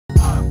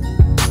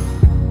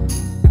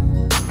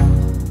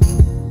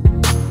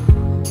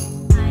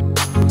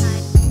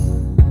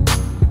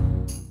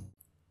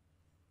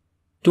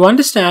To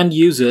understand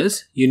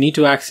users, you need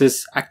to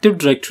access Active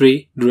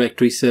Directory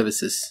directory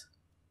services.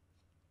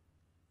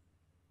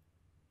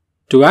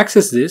 To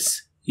access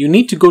this, you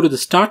need to go to the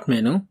Start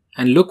menu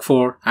and look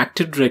for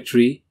Active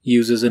Directory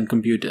Users and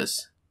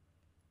Computers.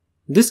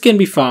 This can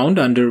be found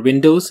under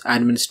Windows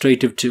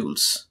Administrative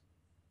Tools.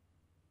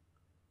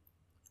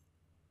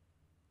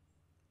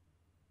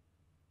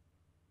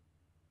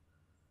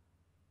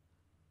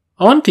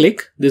 On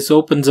click, this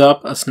opens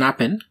up a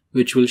snap-in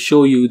which will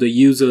show you the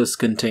users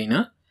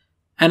container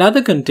and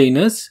other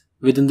containers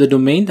within the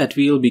domain that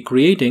we will be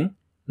creating,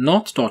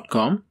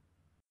 north.com,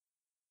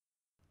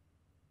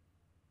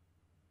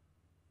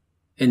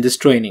 in this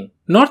training.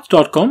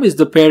 North.com is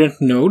the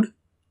parent node,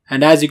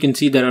 and as you can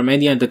see, there are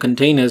many other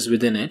containers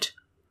within it.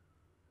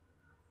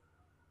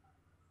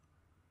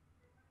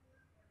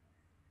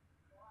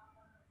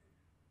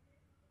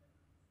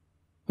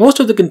 Most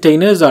of the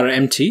containers are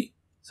empty,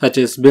 such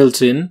as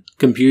built-in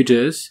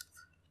computers,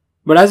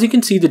 but as you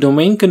can see, the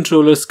domain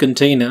controller's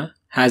container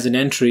has an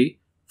entry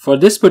for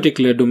this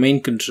particular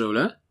domain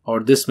controller,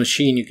 or this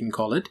machine you can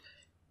call it,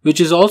 which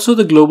is also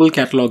the global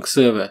catalog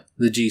server,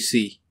 the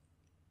GC.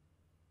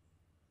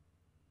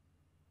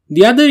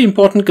 The other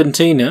important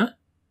container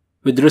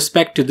with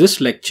respect to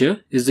this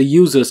lecture is the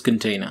users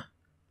container.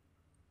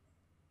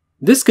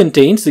 This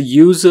contains the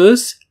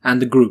users and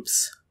the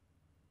groups.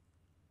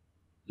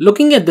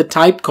 Looking at the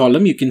type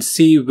column, you can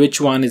see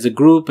which one is a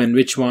group and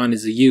which one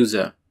is a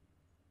user.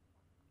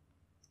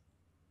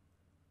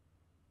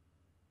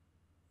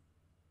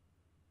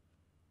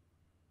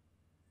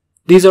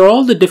 These are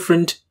all the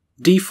different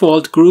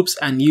default groups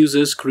and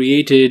users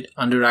created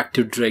under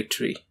Active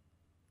Directory.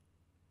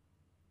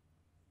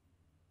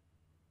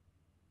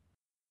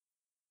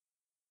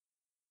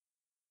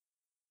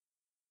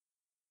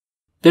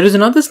 There is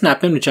another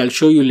snap-in which I'll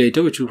show you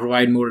later, which will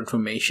provide more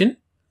information.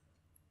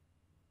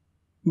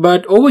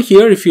 But over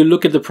here, if you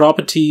look at the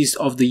properties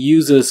of the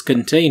users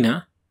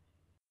container,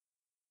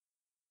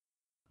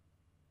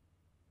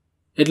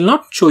 it will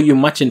not show you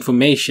much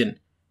information,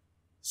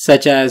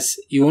 such as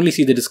you only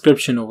see the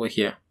description over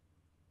here.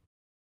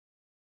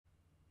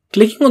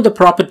 Clicking on the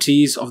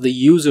properties of the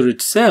user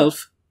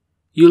itself,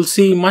 you'll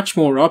see much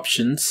more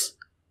options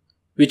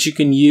which you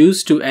can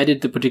use to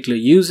edit the particular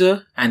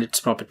user and its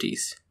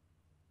properties.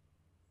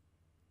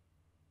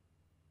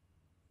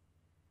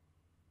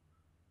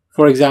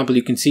 For example,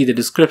 you can see the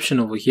description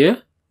over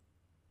here.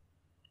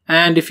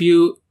 And if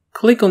you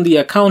click on the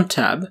Account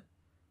tab,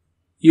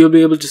 you'll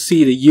be able to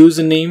see the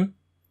username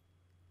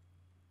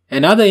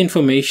and other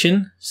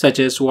information such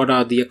as what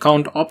are the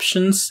account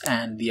options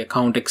and the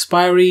account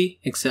expiry,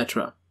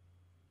 etc.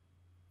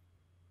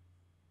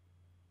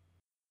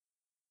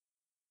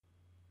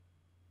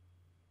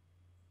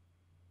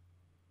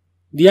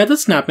 The other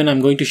snap-in I'm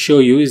going to show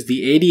you is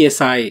the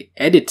ADSI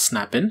Edit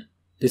snap-in.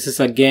 This is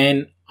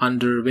again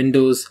under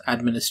Windows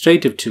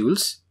Administrative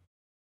Tools.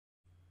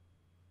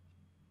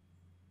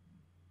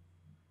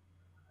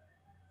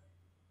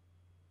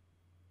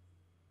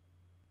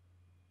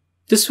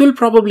 This will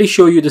probably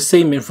show you the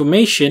same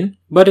information,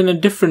 but in a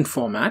different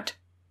format.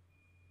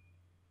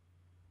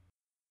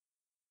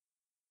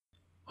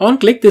 On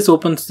click, this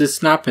opens this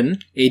snap-in,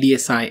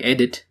 ADSI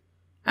Edit,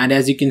 and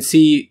as you can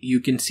see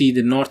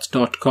the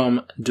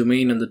north.com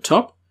domain on the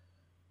top,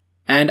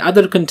 and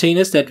other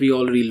containers that we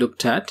already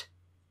looked at.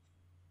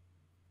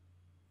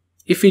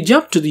 If we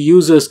jump to the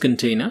users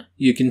container,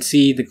 you can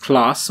see the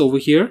class over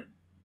here,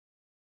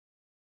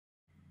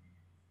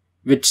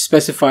 which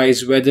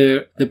specifies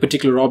whether the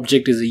particular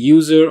object is a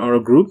user or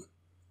a group.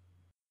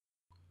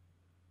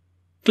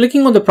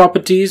 Clicking on the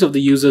properties of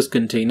the users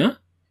container,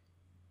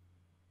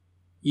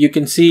 you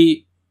can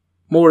see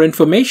more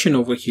information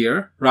over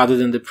here rather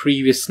than the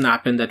previous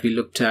snap-in that we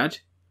looked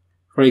at.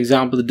 For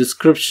example, the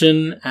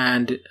description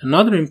and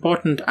another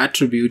important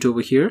attribute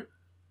over here,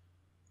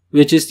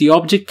 which is the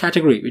object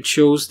category, which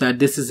shows that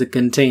this is a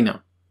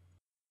container.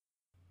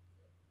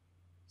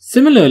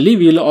 Similarly,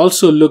 we'll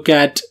also look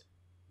at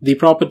the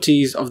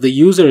properties of the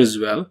user as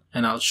well,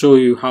 and I'll show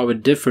you how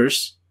it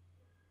differs.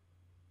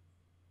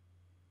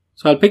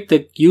 So I'll pick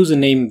the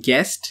username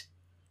guest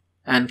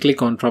and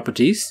click on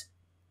properties.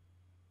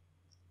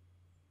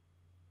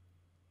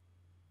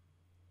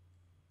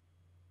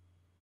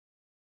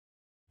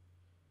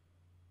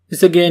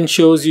 This again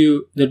shows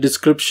you the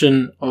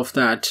description of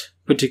that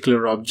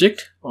particular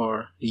object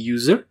or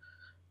user,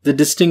 the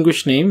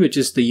distinguished name, which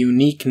is the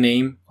unique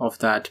name of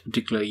that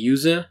particular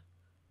user,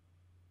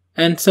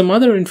 and some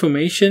other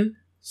information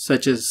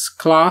such as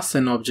class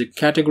and object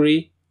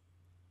category.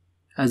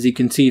 As you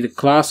can see, the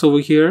class over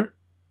here,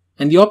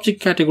 and the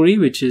object category,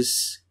 which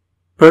is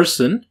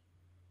person,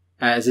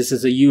 as this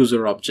is a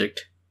user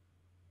object.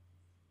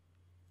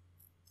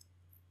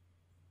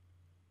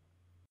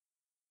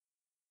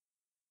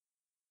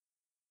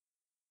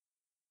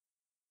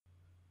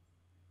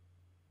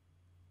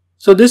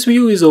 So this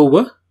view is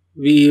over.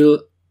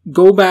 We'll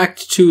go back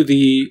to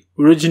the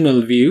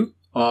original view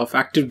of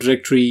Active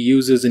Directory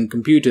users and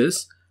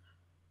computers,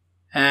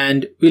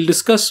 and we'll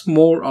discuss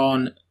more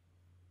on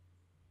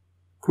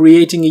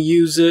creating a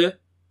user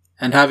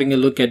and having a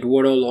look at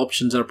what all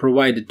options are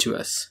provided to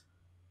us.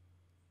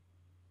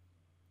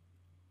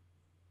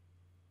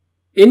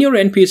 In your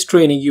NPS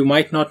training, you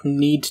might not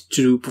need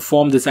to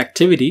perform this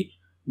activity,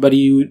 but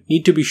you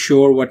need to be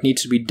sure what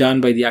needs to be done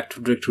by the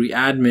Active Directory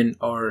admin,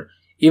 or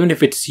even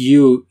if it's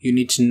you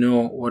need to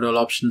know what all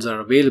options are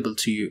available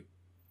to you.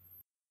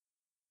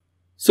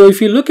 So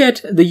if you look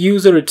at the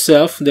user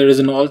itself, there is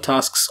an All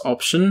Tasks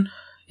option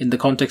in the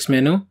context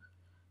menu.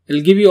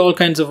 It'll give you all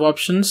kinds of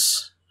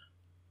options.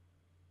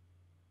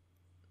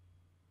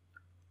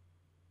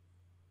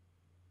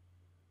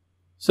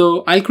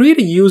 So I'll create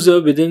a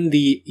user within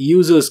the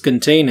users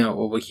container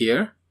over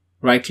here.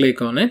 Right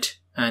click on it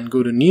and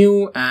go to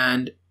New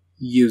and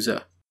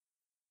User.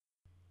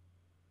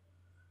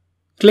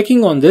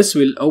 Clicking on this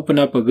will open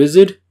up a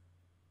wizard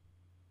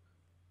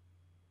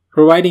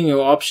providing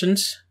your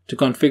options to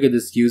configure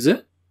this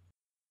user.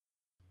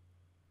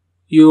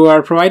 You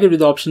are provided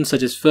with options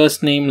such as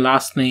first name,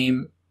 last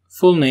name,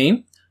 full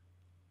name,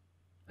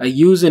 a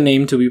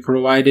username to be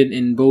provided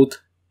in both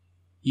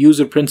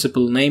user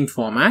principal name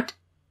format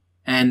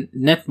and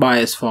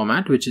NetBIOS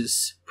format, which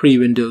is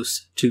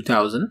pre-Windows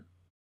 2000.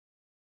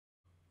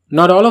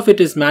 Not all of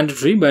it is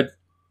mandatory, but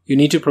you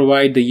need to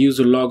provide the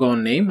user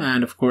logon name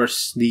and of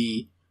course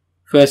the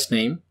first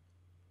name.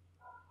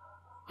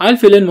 I'll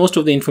fill in most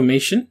of the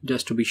information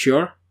just to be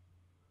sure.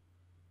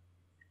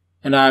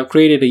 And I've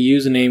created a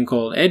username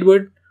called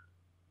Edward.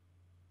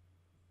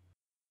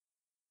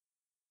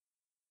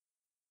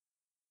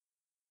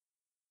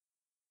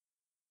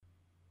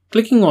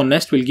 Clicking on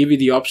Next will give you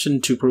the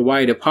option to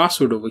provide a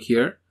password over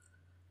here.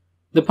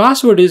 The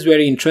password is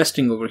very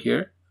interesting over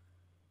here.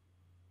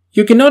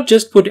 You cannot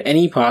just put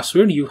any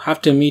password, you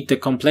have to meet the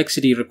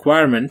complexity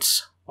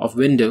requirements of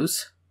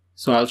Windows.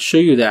 So I'll show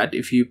you that.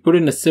 If you put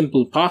in a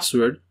simple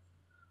password,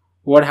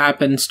 what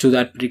happens to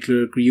that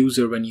particular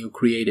user when you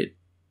create it.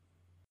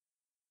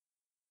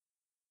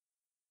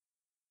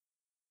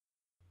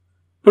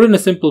 Put in a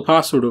simple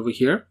password over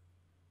here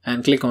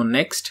and click on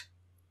Next.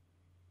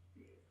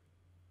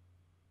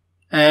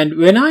 And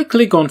when I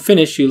click on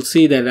Finish, you'll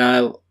see that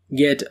I'll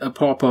get a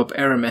pop-up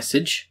error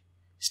message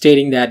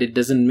stating that it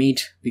doesn't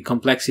meet the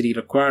complexity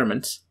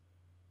requirements.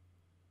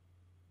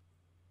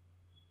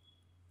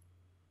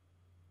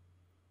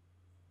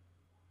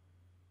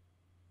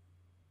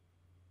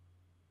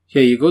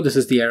 Here you go, this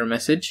is the error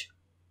message.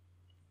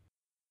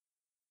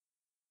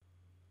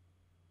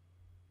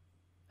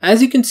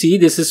 As you can see,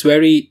 this is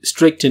very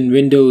strict in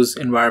Windows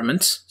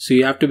environments, so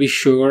you have to be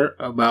sure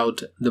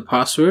about the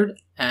password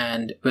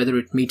and whether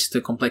it meets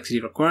the complexity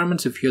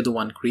requirements if you're the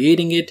one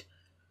creating it.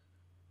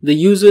 The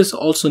users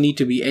also need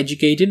to be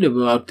educated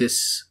about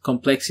this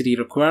complexity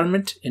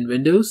requirement in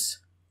Windows.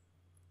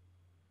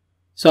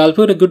 So I'll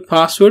put a good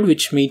password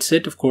which meets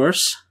it, of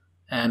course,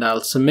 and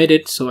I'll submit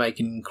it so I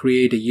can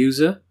create a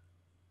user.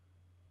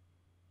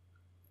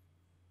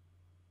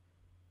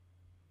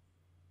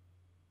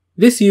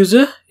 This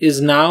user is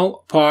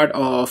now part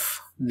of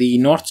the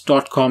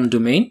north.com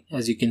domain,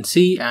 as you can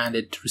see, and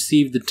it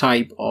received the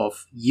type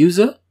of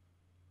user.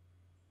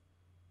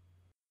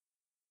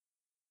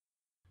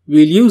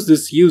 We'll use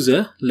this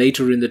user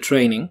later in the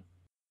training.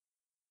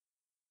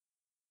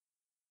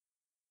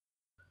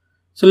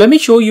 So let me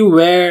show you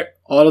where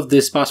all of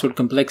this password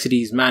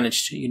complexity is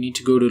managed. You need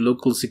to go to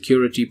local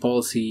security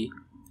policy.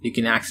 You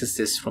can access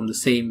this from the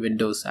same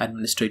Windows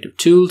administrative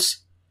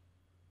tools.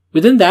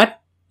 Within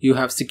that, you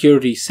have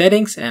security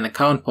settings and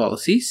account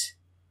policies.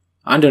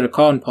 Under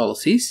account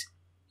policies,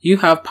 you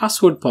have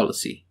password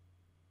policy.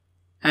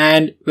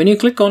 And when you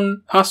click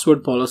on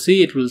password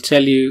policy, it will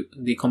tell you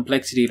the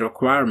complexity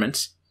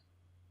requirements.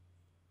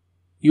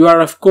 You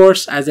are, of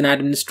course, as an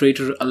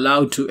administrator,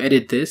 allowed to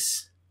edit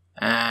this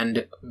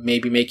and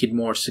maybe make it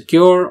more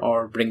secure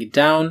or bring it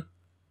down.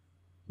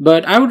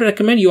 But I would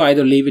recommend you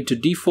either leave it to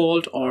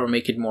default or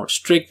make it more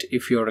strict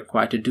if you're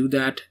required to do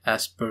that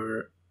as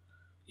per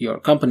your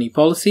company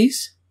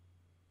policies.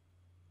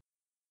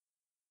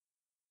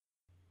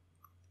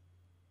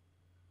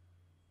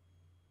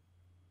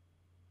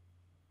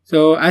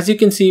 So as you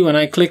can see, when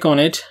I click on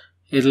it,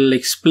 it'll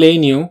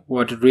explain you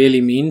what it really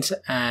means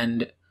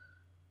and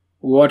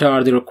what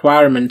are the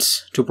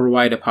requirements to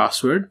provide a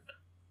password.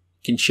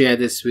 You can share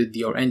this with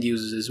your end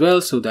users as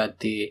well so that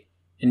they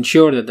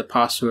ensure that the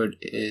password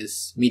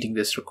is meeting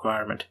this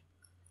requirement.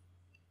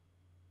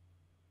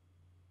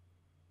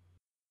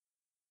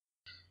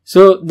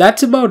 So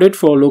that's about it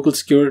for local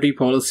security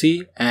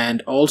policy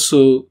and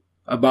also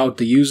about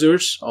the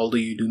users. Although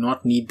you do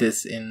not need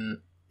this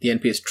in the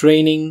NPS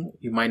training,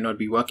 you might not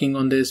be working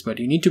on this, but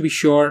you need to be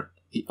sure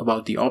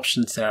about the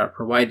options that are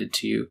provided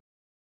to you.